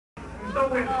And so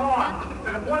we're taught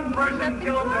that if one person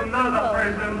kills another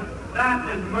person,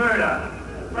 that is murder.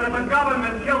 But if a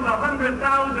government kills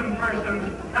 100,000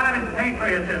 persons, that is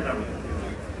patriotism.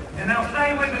 And they'll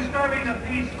say we're disturbing the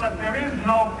peace, but there is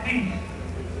no peace.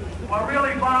 What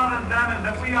really bothers them is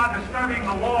that we are disturbing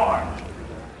the war.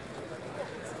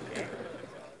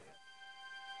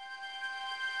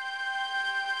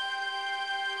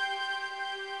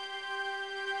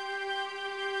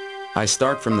 I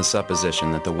start from the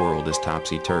supposition that the world is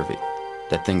topsy-turvy,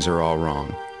 that things are all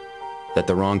wrong, that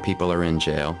the wrong people are in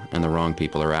jail and the wrong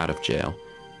people are out of jail,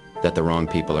 that the wrong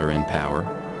people are in power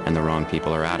and the wrong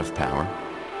people are out of power.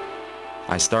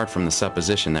 I start from the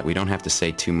supposition that we don't have to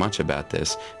say too much about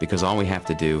this because all we have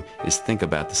to do is think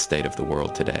about the state of the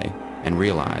world today and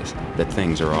realize that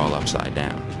things are all upside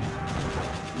down.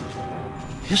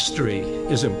 History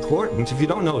is important. If you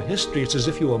don't know history, it's as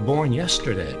if you were born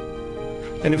yesterday.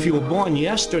 And if you were born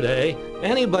yesterday,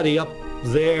 anybody up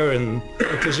there in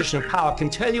a position of power can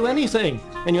tell you anything,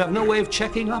 and you have no way of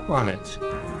checking up on it.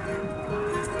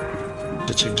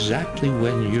 It's exactly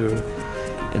when you're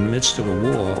in the midst of a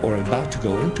war or about to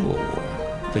go into a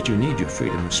war that you need your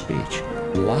freedom of speech.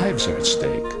 Lives are at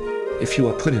stake. If you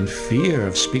are put in fear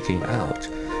of speaking out,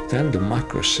 then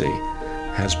democracy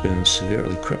has been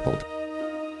severely crippled.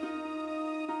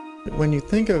 When you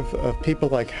think of people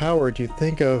like Howard, you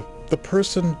think of the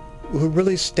person who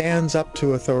really stands up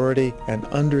to authority and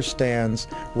understands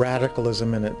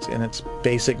radicalism in its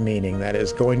basic meaning, that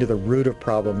is, going to the root of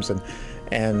problems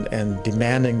and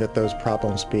demanding that those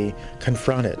problems be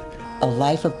confronted. A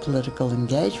life of political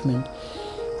engagement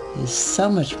is so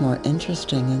much more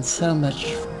interesting and so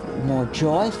much more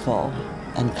joyful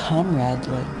and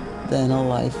comradely than a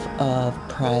life of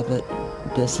private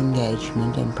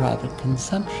disengagement and private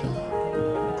consumption.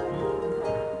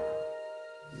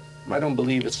 I don't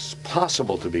believe it's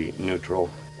possible to be neutral.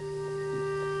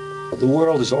 The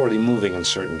world is already moving in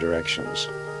certain directions.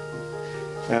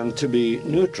 And to be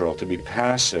neutral, to be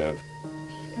passive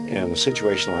in a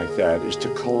situation like that is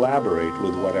to collaborate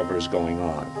with whatever is going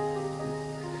on.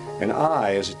 And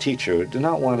I, as a teacher, do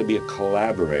not want to be a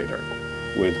collaborator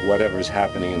with whatever is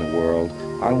happening in the world.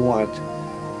 I want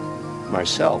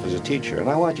myself as a teacher, and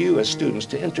I want you as students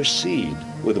to intercede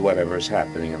with whatever is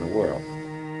happening in the world.